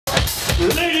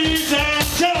Ladies and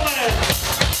gentlemen,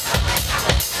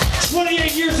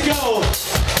 28 years ago,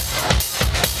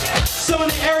 some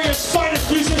of the area's finest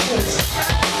musicians,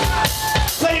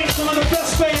 playing some of the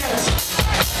best bands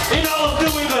in all of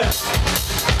New England,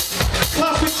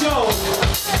 Cosmic Joe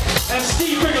and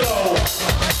Steve Bigelow,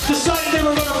 decided they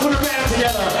were going to put a band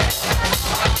together.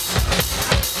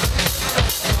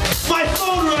 My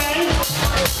phone rang,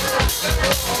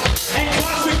 and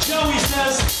Cosmic Joe, he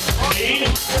says, "Dean?"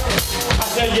 I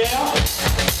said, "Yeah."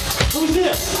 "Who's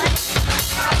this?"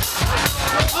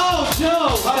 "Oh,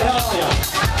 Joe, how the hell are you?"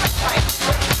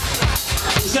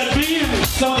 He said, "Me and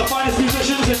some of the finest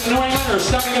musicians in New England are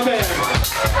starting a band,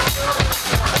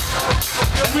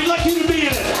 and we'd like you to be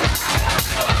in it."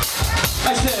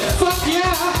 I said, "Fuck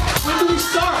yeah, when do we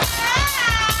start?"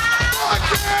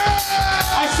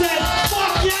 I said,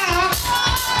 "Fuck yeah,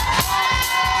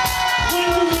 when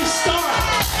do we start?"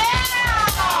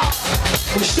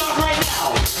 We start right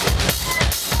now.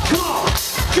 Come on,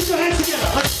 get your hands together.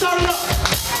 Let's start it up.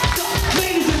 So,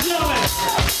 ladies and gentlemen,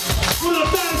 one of the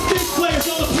baddest bass players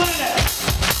on the planet,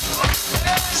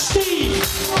 Steve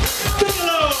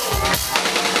Bigelow.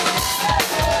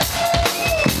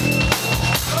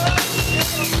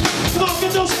 Come on,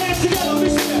 get those hands together. Let me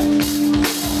see that.